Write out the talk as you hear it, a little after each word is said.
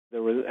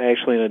There was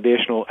actually an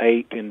additional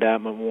 8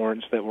 indictment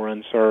warrants that were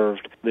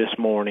unserved this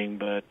morning,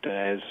 but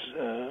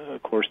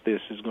of course, this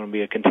is going to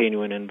be a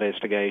continuing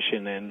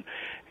investigation,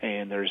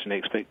 and there's an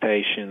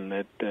expectation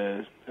that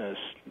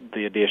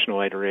the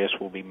additional 8 arrests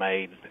will be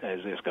made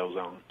as this goes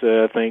on.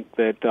 So I think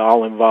that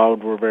all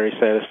involved were very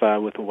satisfied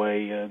with the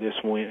way this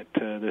went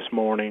this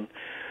morning,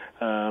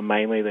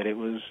 mainly that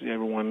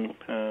everyone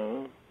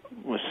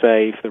was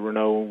safe. There were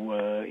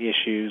no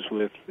issues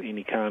with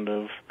any kind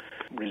of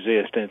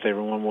resistance.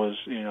 Everyone was,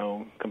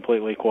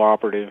 completely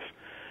cooperative,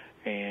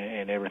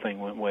 and everything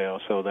went well.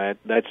 So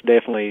that's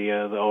definitely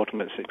the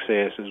ultimate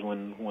success is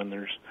when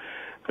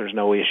there's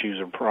no issues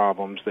or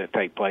problems that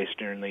take place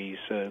during these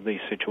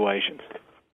situations.